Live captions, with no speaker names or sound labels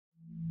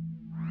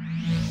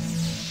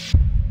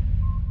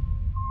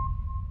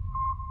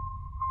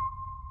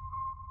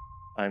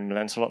I'm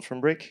Lancelot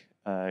from briq.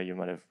 You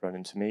might have run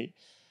into me.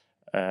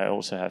 I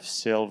also have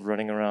Sylv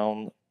running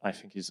around. I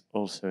think he's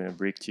also in a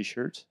briq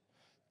t-shirt.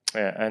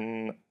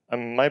 And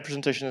my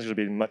presentation is going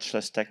to be much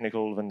less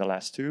technical than the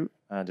last two.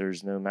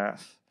 There's no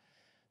math.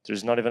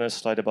 There's not even a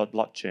slide about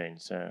blockchain,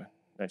 so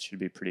that should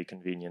be pretty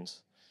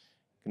convenient.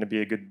 Going to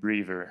be a good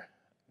breather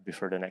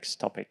before the next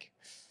topic.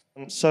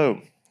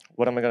 So,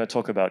 what am I going to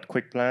talk about?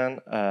 Quick plan.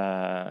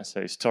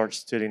 So start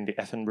studying the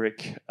FN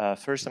briq.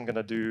 First, I'm going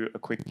to do a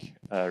quick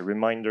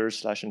reminder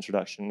 /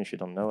 introduction if you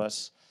don't know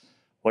us.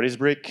 What is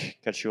briq?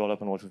 Catch you all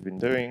up on what we've been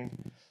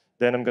doing.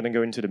 Then I'm going to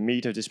go into the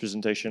meat of this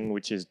presentation,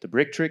 which is the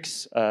briq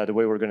tricks. The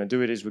way we're going to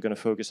do it is we're going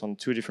to focus on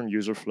 2 different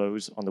user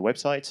flows on the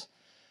website.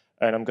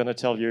 And I'm going to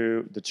tell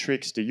you the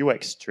tricks, the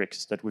UX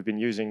tricks that we've been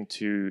using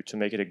to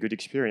make it a good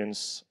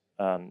experience,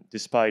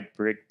 despite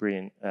briq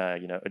being,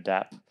 a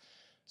dApp.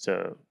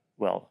 So,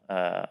 well,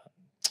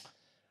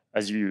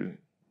 as you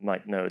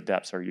might know,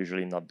 dApps are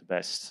usually not the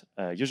best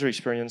user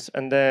experience.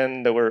 And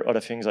then there were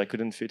other things I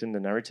couldn't fit in the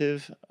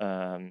narrative.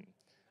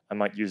 I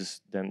might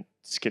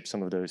skip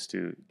some of those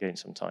to gain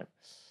some time.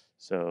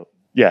 So,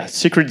 yeah,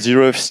 secret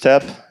 0th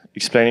step,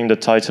 explaining the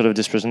title of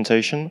this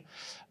presentation.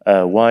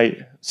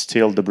 Why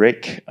steal the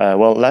briq?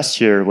 Well, last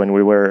year when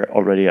we were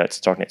already at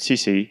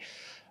starknetCC,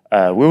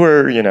 we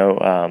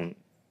were,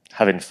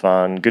 having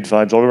fun, good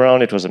vibes all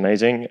around. It was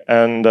amazing,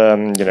 and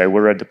we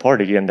were at the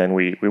party, and then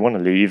we want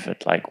to leave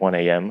at like 1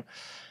 a.m.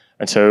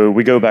 And so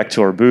we go back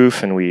to our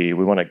booth, and we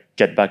want to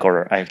get back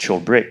our actual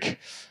briq.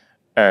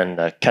 And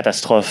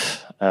catastrophe,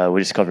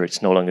 we discover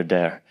it's no longer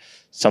there.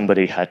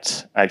 Somebody had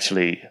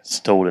actually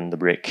stolen the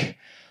briq.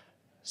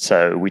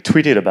 So we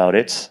tweeted about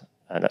it.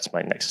 That's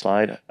my next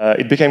slide.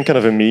 It became kind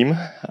of a meme,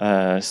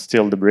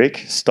 steal the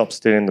briq, stop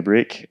stealing the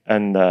briq,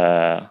 and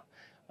I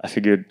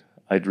figured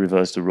I'd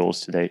reverse the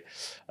roles today.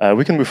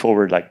 We can move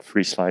forward like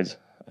 3 slides,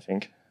 I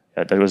think.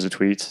 Yeah, that was the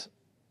tweet.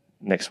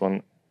 Next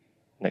one,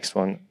 next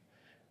one,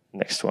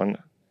 next one.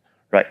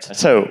 Right,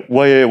 so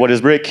what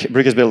is briq?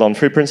 Briq is built on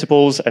 3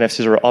 principles.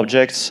 NFTs are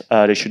objects.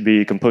 They should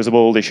be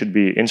composable. They should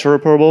be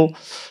interoperable.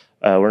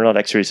 We're not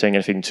actually saying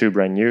anything too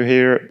brand new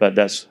here, but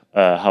that's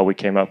how we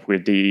came up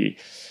with the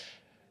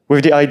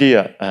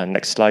idea.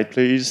 Next slide,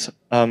 please.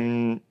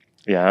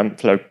 Yeah, I'm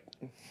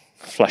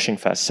flashing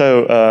fast.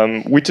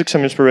 So we took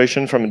some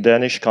inspiration from a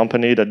Danish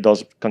company that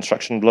does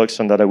construction blocks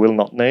and that I will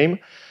not name,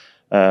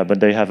 but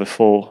they have a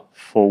full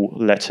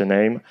letter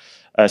name.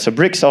 So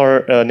briqs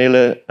are an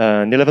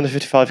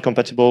 1155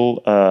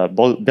 compatible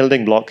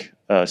building block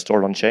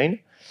stored on chain.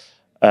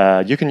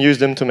 You can use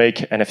them to make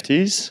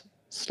NFTs.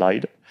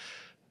 Slide.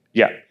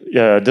 Yeah,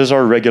 those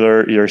are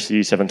regular ERC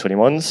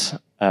 721s.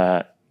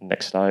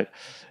 Next slide.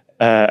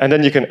 And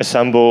then you can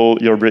assemble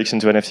your briqs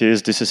into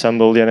NFTs,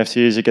 disassemble the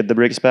NFTs, you get the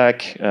briqs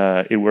back.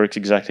 It works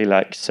exactly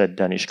like said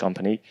Danish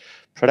company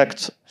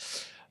product.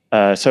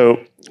 So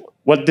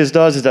what this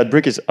does is that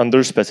briq is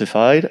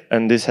underspecified,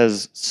 and this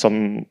has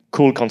some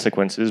cool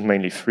consequences,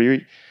 mainly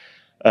 3.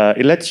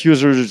 It lets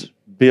users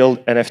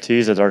build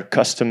NFTs that are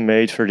custom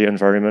made for the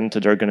environment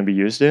that they're going to be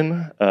used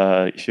in.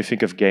 If you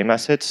think of game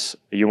assets,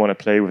 you want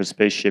to play with a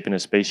spaceship in a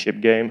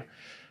spaceship game.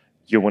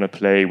 You want to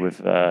play with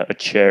a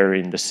chair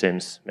in The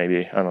Sims,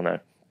 maybe, I don't know.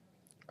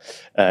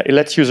 It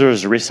lets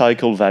users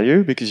recycle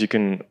value because you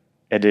can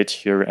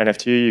edit your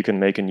NFT, you can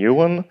make a new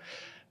one.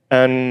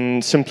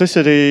 And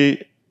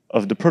simplicity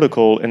of the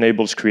protocol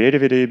enables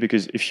creativity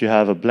because if you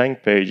have a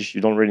blank page,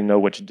 you don't really know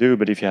what to do,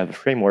 but if you have a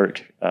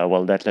framework,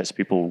 well, that lets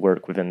people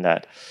work within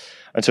that.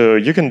 And so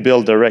you can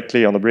build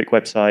directly on the briq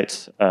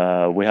website.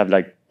 We have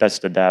that's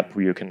the dApp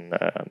where you can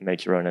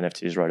make your own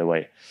NFTs right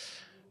away.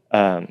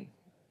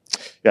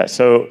 Yeah,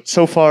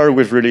 so far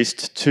we've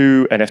released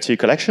 2 NFT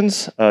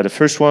collections. The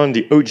first one,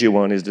 the OG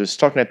one, is the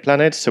Starknet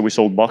Planet. So we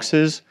sold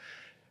boxes.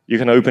 You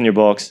can open your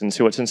box and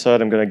see what's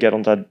inside. I'm going to get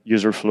on that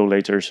user flow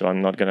later, so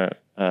I'm not going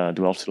to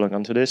dwell too long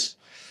onto this.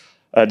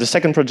 The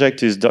second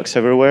project is Ducks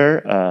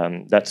Everywhere.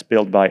 That's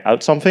built by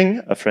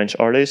Outsomething, a French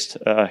artist.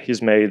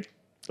 He's made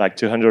like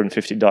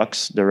 250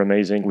 ducks. They're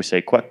amazing. We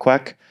say quack,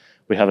 quack.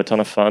 We have a ton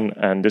of fun.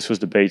 And this was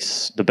the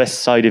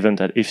best side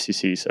event at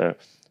IFCC, so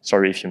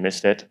sorry if you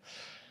missed it.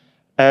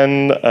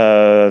 And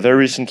very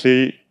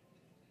recently,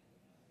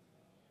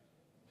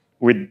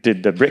 we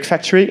did the briq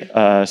factory.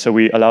 So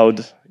we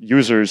allowed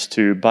users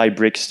to buy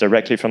briqs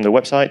directly from the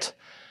website.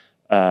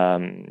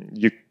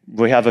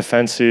 We have a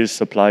fancy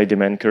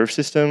supply-demand curve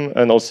system,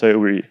 and also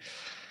we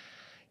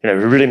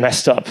really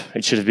messed up.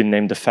 It should have been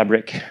named the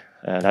fabric.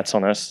 That's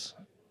on us.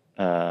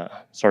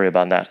 Sorry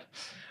about that.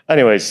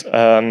 Anyways,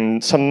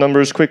 some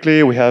numbers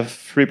quickly. We have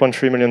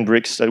 3.3 million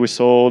briqs that we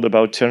sold,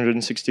 about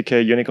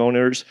 260K unique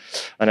owners,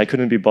 and I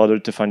couldn't be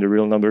bothered to find the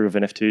real number of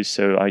NFTs,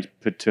 so I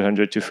put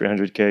 200 to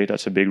 300K.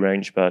 That's a big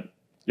range, but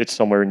it's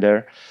somewhere in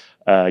there.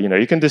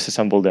 You can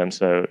disassemble them,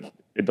 so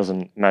it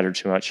doesn't matter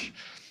too much.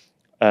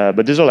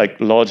 But these are like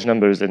large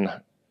numbers, and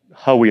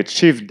how we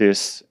achieved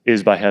this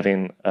is by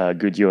having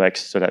good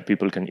UX so that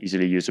people can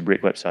easily use a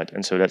briq website,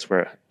 and so that's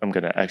where I'm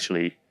going to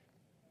actually...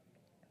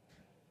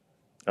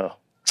 Oh.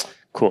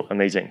 Cool,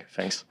 amazing,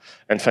 thanks.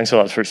 And thanks a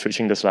lot for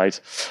switching the slides.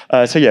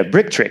 So yeah,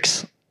 briq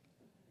tricks.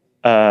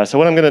 So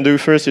what I'm going to do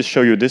first is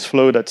show you this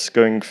flow that's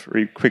going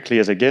very quickly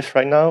as a GIF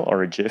right now,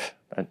 or a GIF.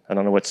 I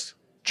don't know what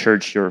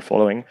church you're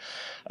following.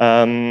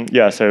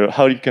 Yeah, so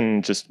how you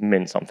can just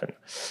mint something.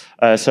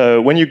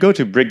 So when you go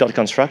to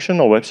briq.construction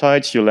or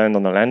websites, you land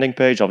on a landing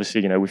page.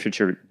 Obviously, we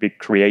feature big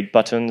create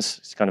buttons.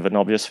 It's kind of an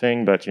obvious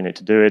thing, but you need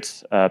to do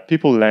it.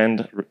 People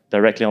land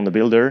directly on the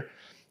builder,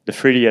 the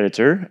 3D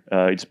editor.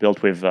 It's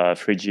built with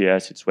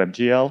 3GS, it's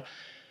WebGL.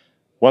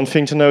 One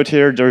thing to note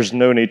here, there's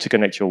no need to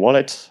connect your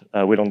wallet.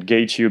 We don't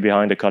gate you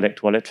behind the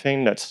connect wallet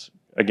thing. That's,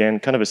 again,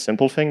 kind of a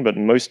simple thing, but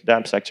most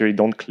dApps actually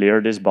don't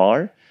clear this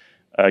bar.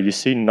 You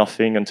see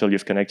nothing until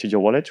you've connected your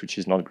wallet, which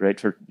is not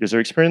great for user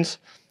experience.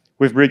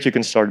 With briq, you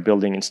can start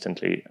building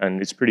instantly,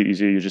 and it's pretty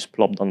easy. You just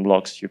plop down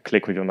blocks, you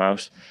click with your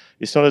mouse.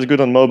 It's not as good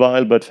on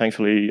mobile, but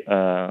thankfully,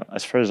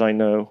 as far as I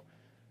know,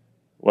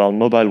 well,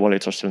 mobile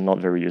wallets are still not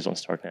very used on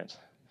StarkNet.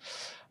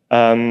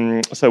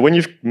 So when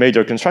you've made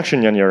your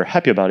construction and you're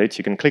happy about it,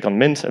 you can click on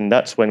Mint, and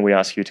that's when we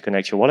ask you to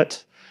connect your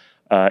wallet.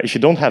 If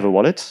you don't have a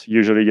wallet,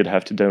 usually you'd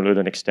have to download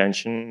an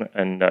extension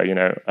and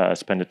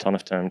spend a ton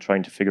of time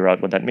trying to figure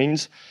out what that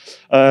means.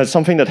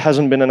 Something that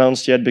hasn't been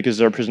announced yet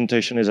because our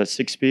presentation is at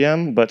 6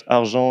 p.m., but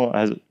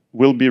Argent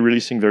will be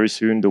releasing very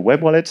soon the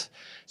web wallet.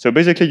 So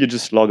basically, you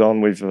just log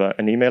on with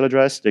an email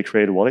address. They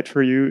create a wallet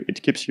for you.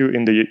 It keeps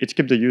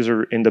the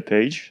user in the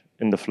page,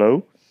 in the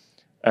flow,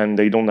 and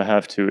they don't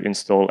have to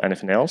install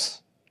anything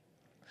else.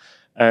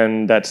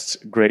 And that's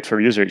great for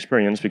user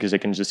experience because they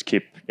can just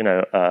keep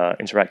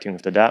interacting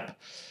with the dApp.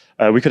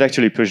 We could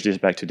actually push this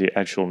back to the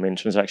actual Mint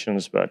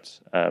transactions, but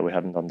we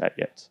haven't done that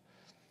yet.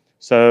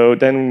 So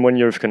then when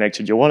you've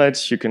connected your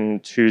wallets, you can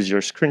choose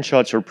your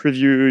screenshots or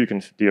preview. You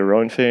can do your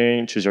own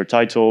thing, choose your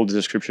title, the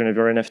description of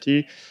your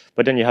NFT.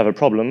 But then you have a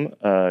problem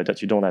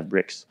that you don't have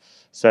bricks.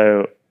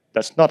 So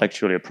that's not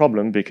actually a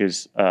problem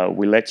because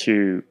we let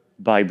you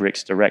buy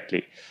bricks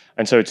directly.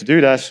 And so to do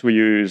that, we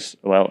use,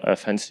 well, a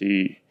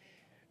fancy,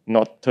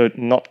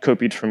 not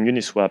copied from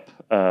Uniswap,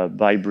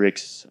 buy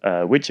bricks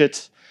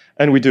widget.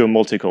 And we do a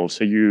multi-call.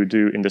 So you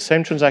do in the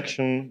same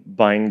transaction,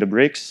 buying the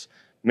bricks,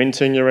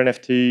 minting your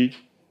NFT.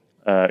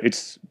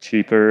 It's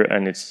cheaper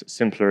and it's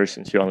simpler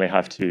since you only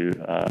have to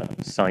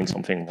sign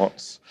something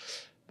once.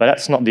 But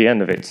that's not the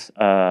end of it.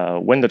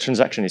 When the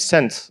transaction is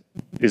sent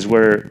is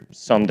where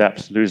some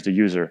dApps lose the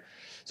user.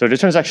 So the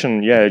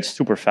transaction, yeah, it's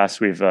super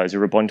fast with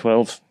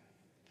 0.12.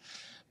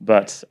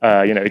 But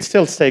it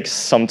still takes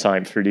some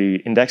time for the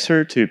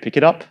indexer to pick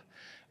it up.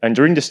 And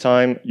during this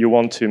time, you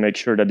want to make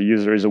sure that the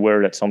user is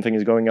aware that something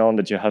is going on,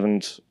 that you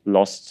haven't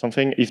lost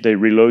something. If they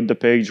reload the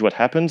page, what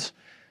happens?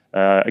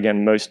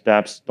 Again, most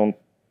dApps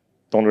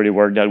don't really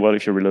work that well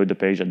if you reload the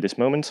page at this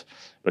moment.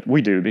 But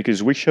we do,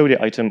 because we show the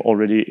item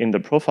already in the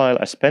profile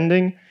as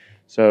pending.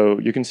 So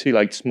you can see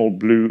like small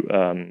blue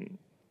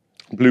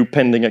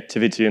pending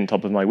activity on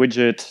top of my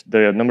widget.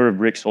 The number of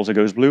bricks also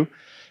goes blue.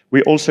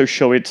 We also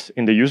show it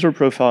in the user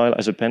profile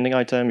as a pending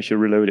item. If you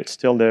reload, it's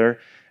still there.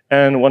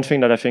 And one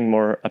thing that I think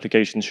more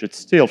applications should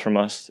steal from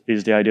us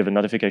is the idea of a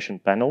notification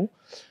panel.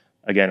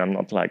 Again, I'm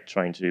not like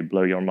trying to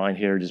blow your mind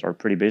here. These are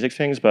pretty basic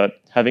things,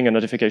 but having a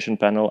notification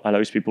panel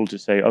allows people to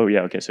say, oh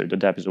yeah, okay, so the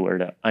dApp is aware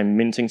that I'm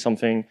minting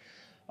something.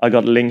 I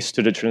got links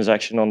to the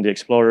transaction on the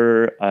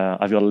Explorer.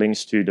 I've got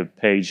links to the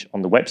page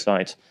on the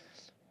website.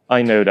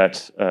 I know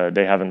that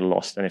they haven't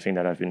lost anything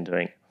that I've been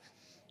doing.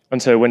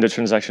 And so when the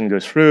transaction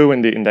goes through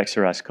and the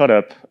indexer has caught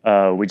up,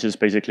 we just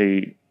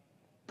basically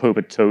pop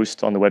a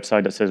toast on the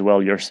website that says,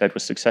 well, your set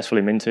was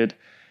successfully minted.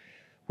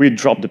 We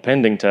drop the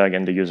pending tag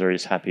and the user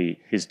is happy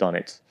he's done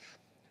it.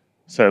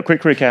 So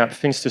quick recap,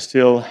 things to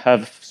steal: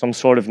 have some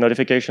sort of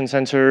notification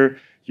center,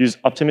 use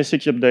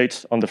optimistic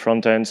updates on the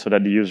front end so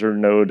that the user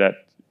know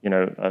that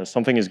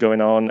something is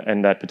going on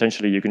and that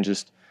potentially you can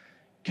just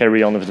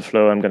carry on with the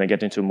flow. I'm going to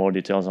get into more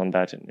details on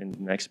that in the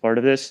next part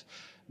of this.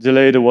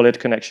 Delay the wallet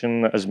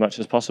connection as much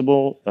as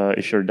possible.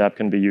 If your dApp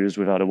can be used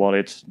without a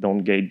wallet,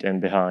 don't gate them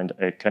behind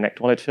a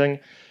connect wallet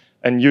thing.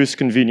 And use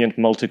convenient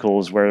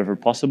multi-calls wherever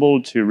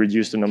possible to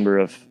reduce the number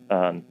of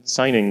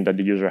signing that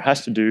the user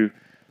has to do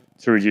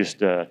to reduce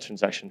the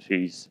transaction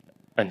fees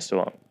and so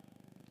on.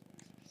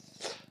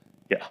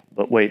 Yeah,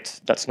 but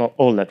wait, that's not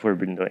all that we've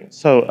been doing.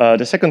 So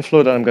the second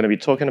flow that I'm going to be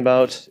talking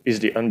about is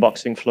the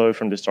unboxing flow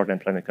from the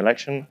StarkNet Planet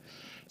collection.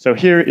 So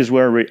here is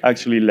where we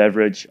actually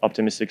leverage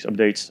optimistic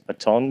updates a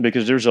ton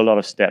because there's a lot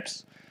of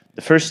steps.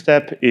 The first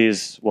step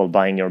is, well,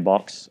 buying your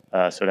box.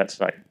 So that's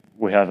like,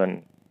 we have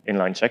an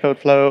inline checkout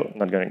flow. I'm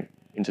not going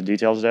into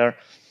details there.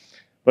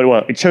 But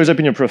well, it shows up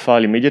in your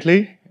profile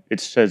immediately. It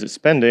says it's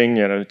pending,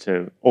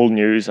 to old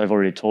news. I've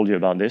already told you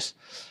about this.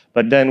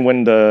 But then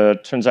when the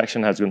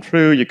transaction has gone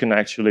through, you can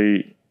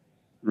actually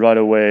right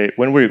away,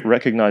 when we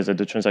recognize that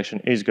the transaction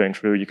is going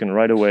through, you can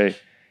right away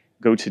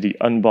go to the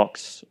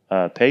unbox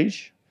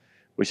page,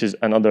 which is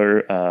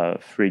another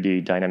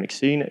 3D dynamic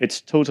scene.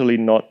 It's totally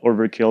not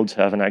overkill to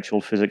have an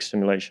actual physics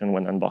simulation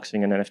when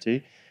unboxing an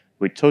NFT.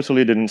 We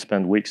totally didn't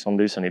spend weeks on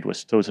this, and it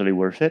was totally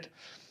worth it.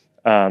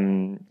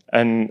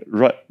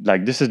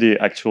 This is the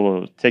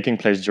actual taking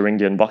place during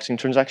the unboxing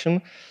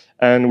transaction.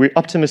 And we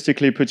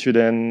optimistically put you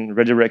then,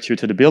 redirect you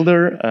to the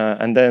builder,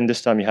 and then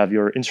this time you have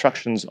your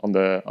instructions on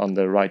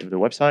the right of the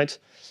website,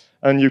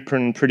 and you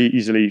can pretty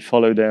easily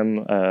follow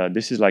them.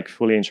 This is like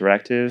fully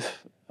interactive.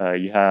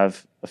 You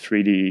have a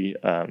 3D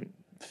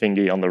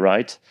thingy on the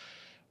right.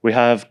 We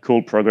have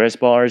cool progress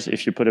bars.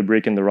 If you put a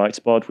brick in the right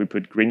spot, we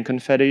put green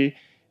confetti.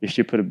 If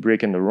you put a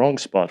brick in the wrong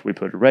spot, we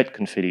put red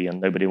confetti,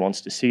 and nobody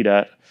wants to see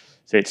that.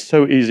 So it's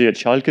so easy a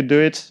child could do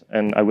it,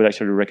 and I would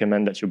actually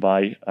recommend that you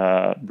buy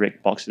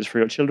brick boxes for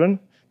your children,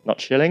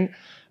 not shilling.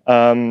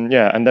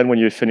 Yeah, and then when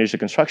you finish the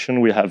construction,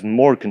 we have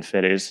more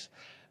confettis,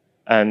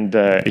 and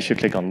if you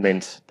click on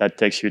mint, that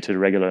takes you to the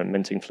regular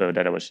minting flow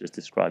that I was just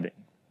describing.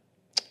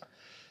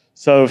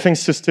 So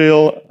things to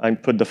steal, I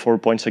put the 4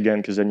 points again,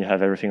 because then you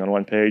have everything on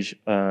one page.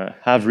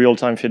 Have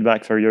real-time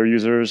feedback for your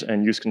users,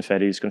 and use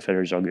confettis.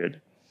 Confettis are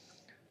good.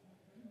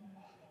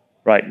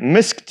 Right,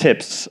 MISC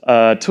tips,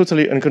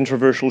 totally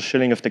uncontroversial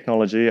shilling of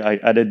technology. I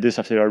added this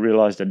after I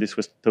realized that this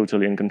was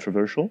totally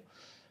uncontroversial.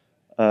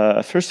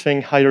 First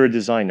thing, hire a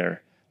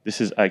designer.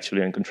 This is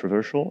actually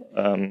uncontroversial.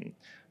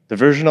 The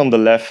version on the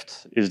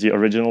left is the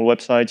original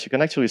website. You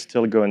can actually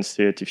still go and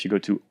see it if you go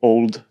to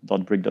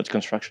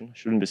old.briq.construction. I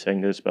shouldn't be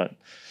saying this, but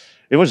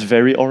it was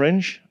very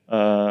orange.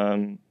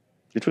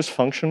 It was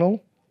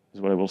functional,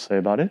 is what I will say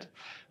about it.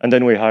 And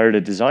then we hired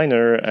a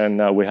designer, and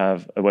now we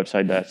have a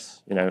website that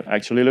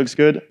actually looks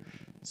good.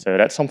 So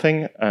that's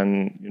something,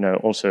 and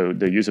also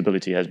the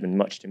usability has been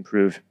much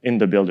improved in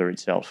the builder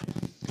itself.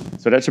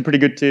 So that's a pretty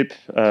good tip.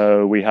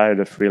 We hired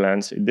a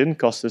freelance. It didn't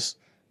cost us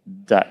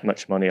that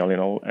much money all in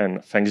all,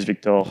 and thanks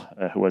Victor,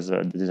 who was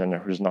the designer,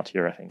 who's not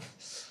here, I think.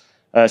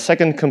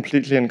 Second,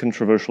 completely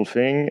uncontroversial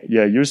thing,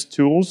 yeah, use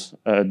tools.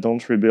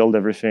 Don't rebuild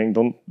everything.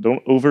 Don't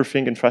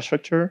overthink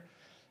infrastructure.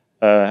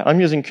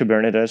 I'm using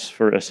Kubernetes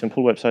for a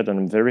simple website, and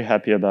I'm very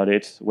happy about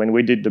it. When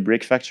we did the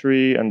brick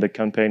factory and the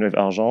campaign with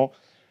Argent,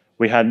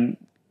 we had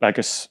like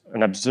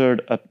an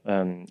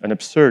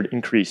absurd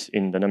increase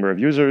in the number of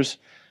users.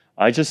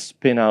 I just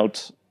spin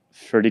out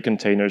 30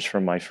 containers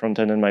from my front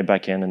end and my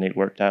back end, and it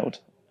worked out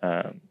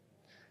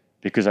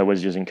because I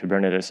was using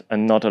Kubernetes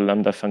and not a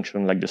Lambda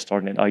function like the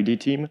starknet ID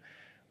team,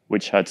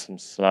 which had some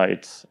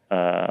slight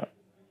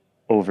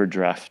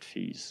overdraft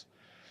fees,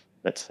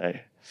 let's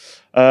say.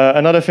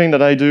 Another thing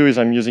that I do is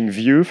I'm using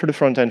Vue for the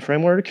front-end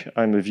framework.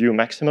 I'm a Vue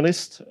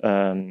maximalist.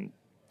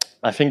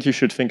 I think you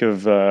should think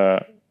of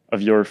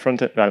your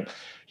front-end,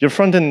 your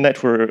front-end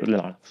network,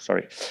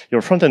 sorry,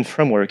 your front-end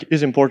framework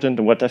is important.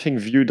 And what I think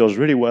Vue does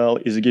really well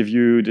is give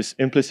you this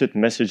implicit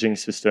messaging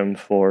system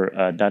for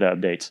data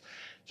updates.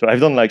 So I've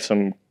done like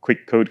some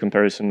quick code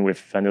comparison with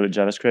vanilla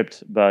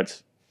JavaScript,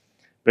 but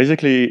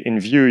basically in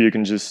Vue, you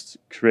can just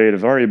create a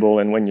variable,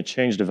 and when you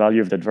change the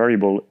value of that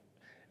variable,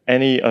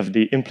 any of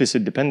the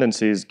implicit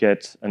dependencies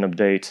get an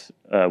update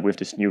with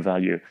this new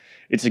value.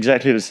 It's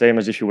exactly the same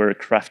as if you were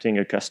crafting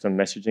a custom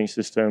messaging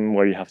system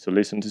where you have to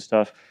listen to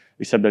stuff,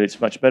 except that it's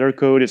much better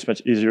code, it's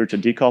much easier to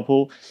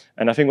decouple.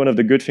 And I think one of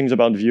the good things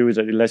about Vue is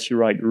that it lets you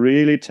write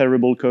really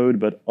terrible code,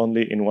 but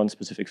only in one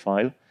specific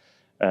file.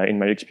 In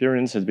my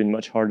experience, it's been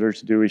much harder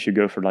to do if you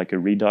go for like a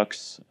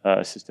Redux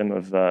system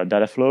of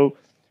data flow,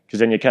 because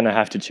then you kind of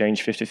have to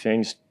change 50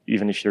 things,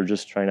 even if you're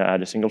just trying to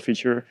add a single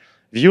feature.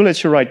 Vue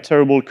lets you write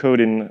terrible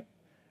code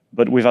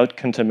but without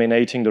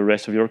contaminating the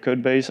rest of your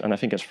code base. And I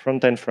think as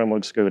front-end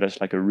frameworks go,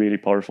 that's like a really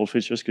powerful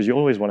feature, because you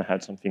always want to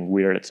add something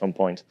weird at some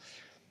point.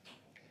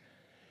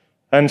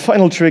 And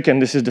final trick,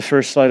 and this is the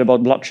first slide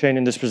about blockchain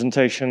in this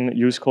presentation,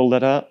 use cold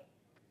data.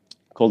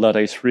 Cold data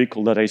is free,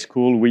 cold data is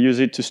cool. We use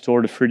it to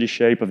store the 3D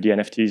shape of the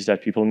NFTs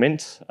that people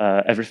mint.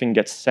 Everything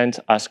gets sent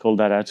as cold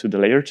data to the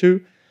layer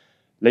 2.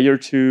 Layer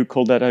 2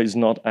 cold data is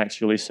not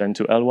actually sent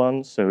to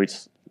L1, so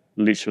it's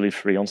literally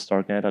free on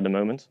starknet at the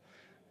moment.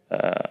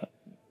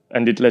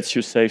 And it lets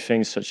you say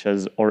things such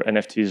as, our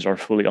NFTs are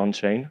fully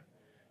on-chain,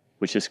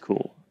 which is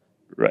cool,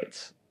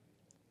 right?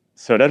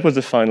 So that was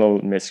the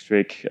final MISC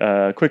trick.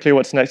 Quickly,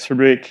 what's next for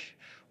briq?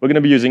 We're going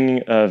to be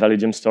using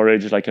Validium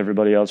storage like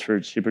everybody else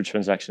for cheaper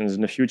transactions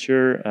in the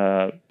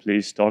future.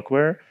 Please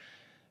Starkware.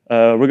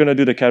 We're going to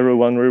do the Cairo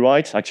 1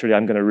 rewrite. Actually,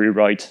 I'm going to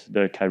rewrite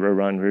the Cairo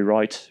 1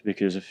 rewrite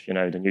because of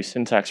the new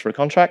syntax for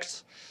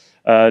contracts.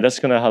 That's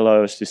going to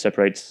allow us to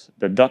separate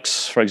the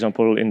ducks, for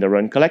example, in the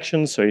run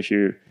collection. So if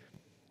you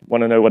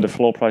want to know what the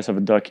floor price of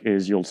a duck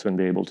is, you'll soon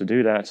be able to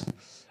do that.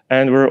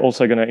 And we're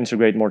also going to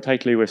integrate more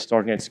tightly with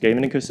starknet's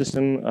gaming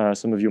ecosystem.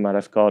 Some of you might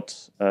have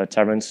caught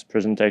Tarrant's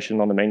presentation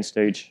on the main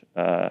stage.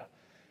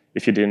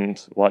 If you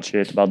didn't watch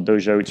it about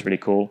Dojo, it's really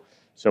cool.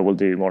 So we'll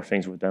do more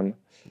things with them.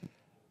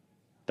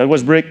 That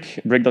was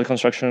briq,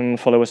 briq.construction.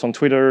 Follow us on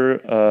Twitter.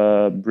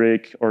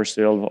 Briq or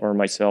Sylv or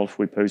myself,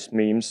 we post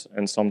memes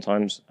and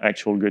sometimes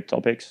actual good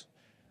topics.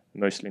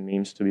 Mostly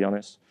memes, to be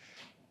honest.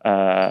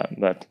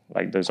 But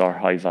like those are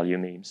high-value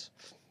memes.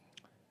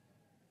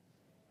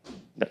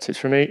 That's it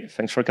for me.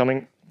 Thanks for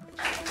coming.